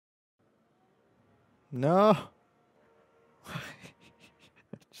No. I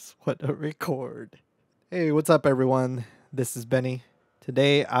just want to record. Hey, what's up, everyone? This is Benny.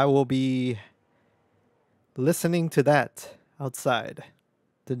 Today I will be listening to that outside.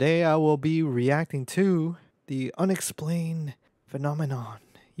 Today I will be reacting to the unexplained phenomenon,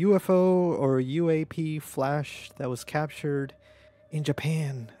 UFO or UAP flash that was captured in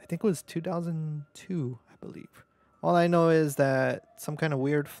Japan. I think it was 2002, I believe. All I know is that some kind of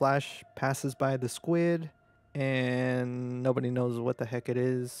weird flash passes by the squid and nobody knows what the heck it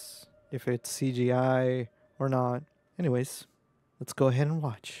is, if it's CGI or not. Anyways, let's go ahead and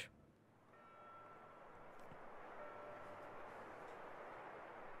watch.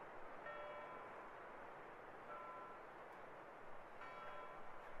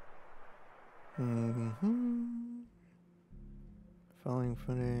 Following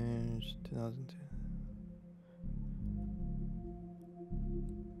footage, 2002.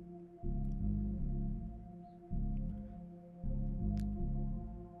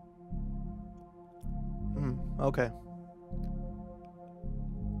 Okay.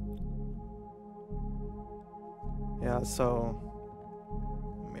 Yeah, so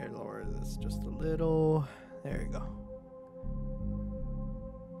let me lower this just a little. There you go.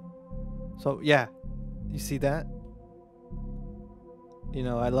 So yeah, you see that? You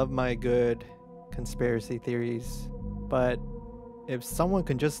know, I love my good conspiracy theories, but if someone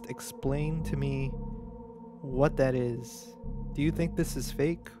can just explain to me what that is, do you think this is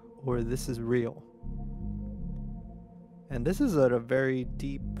fake or this is real? And this is at a very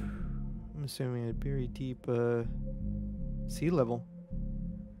deep, I'm assuming a very deep sea level.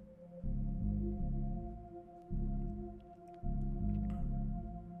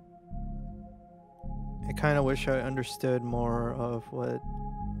 I kind of wish I understood more of what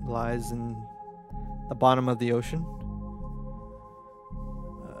lies in the bottom of the ocean.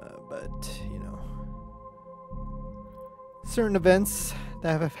 But, you know, certain events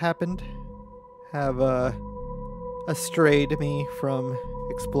that have happened have strayed me from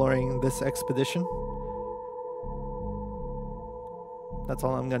exploring this expedition. That's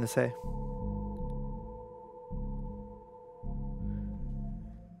all I'm gonna say.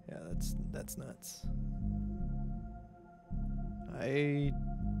 Yeah, that's nuts.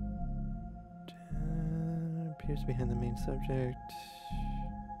 Appears behind the main subject.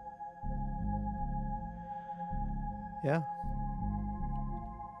 Yeah.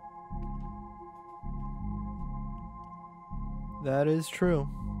 That is true.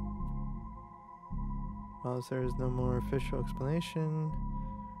 While there is no more official explanation,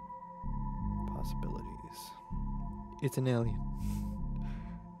 possibilities. It's an alien.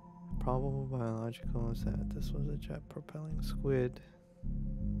 Probable biological is that this was a jet propelling squid.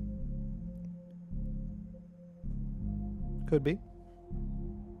 Could be.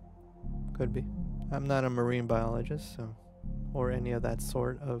 Could be. I'm not a marine biologist, so, or any of that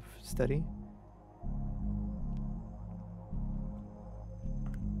sort of study.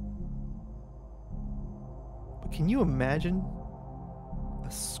 But can you imagine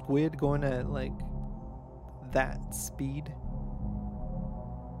a squid going at like that speed?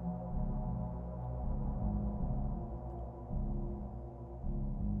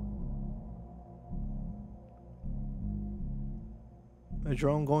 A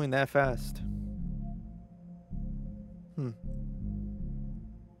drone going that fast.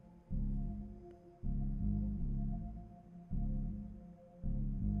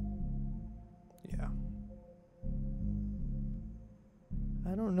 Yeah.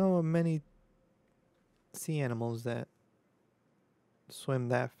 I don't know of many sea animals that swim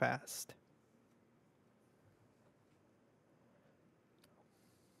that fast.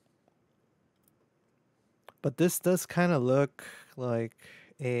 But this does kind of look like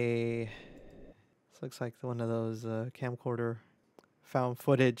this looks like one of those camcorder found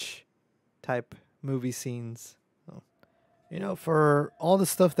footage type movie scenes. So, you know, for all the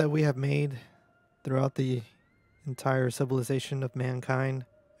stuff that we have made throughout the entire civilization of mankind,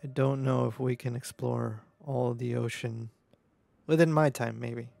 I don't know if we can explore all the ocean within my time,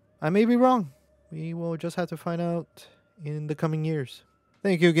 maybe. I may be wrong. We will just have to find out in the coming years.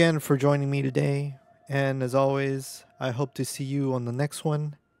 Thank you again for joining me today. And as always, I hope to see you on the next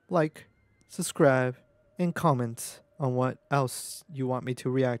one. Like, subscribe, and comment on what else you want me to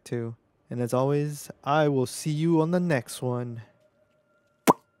react to. And as always, I will see you on the next one.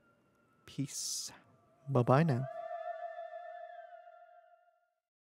 Peace. Bye-bye now.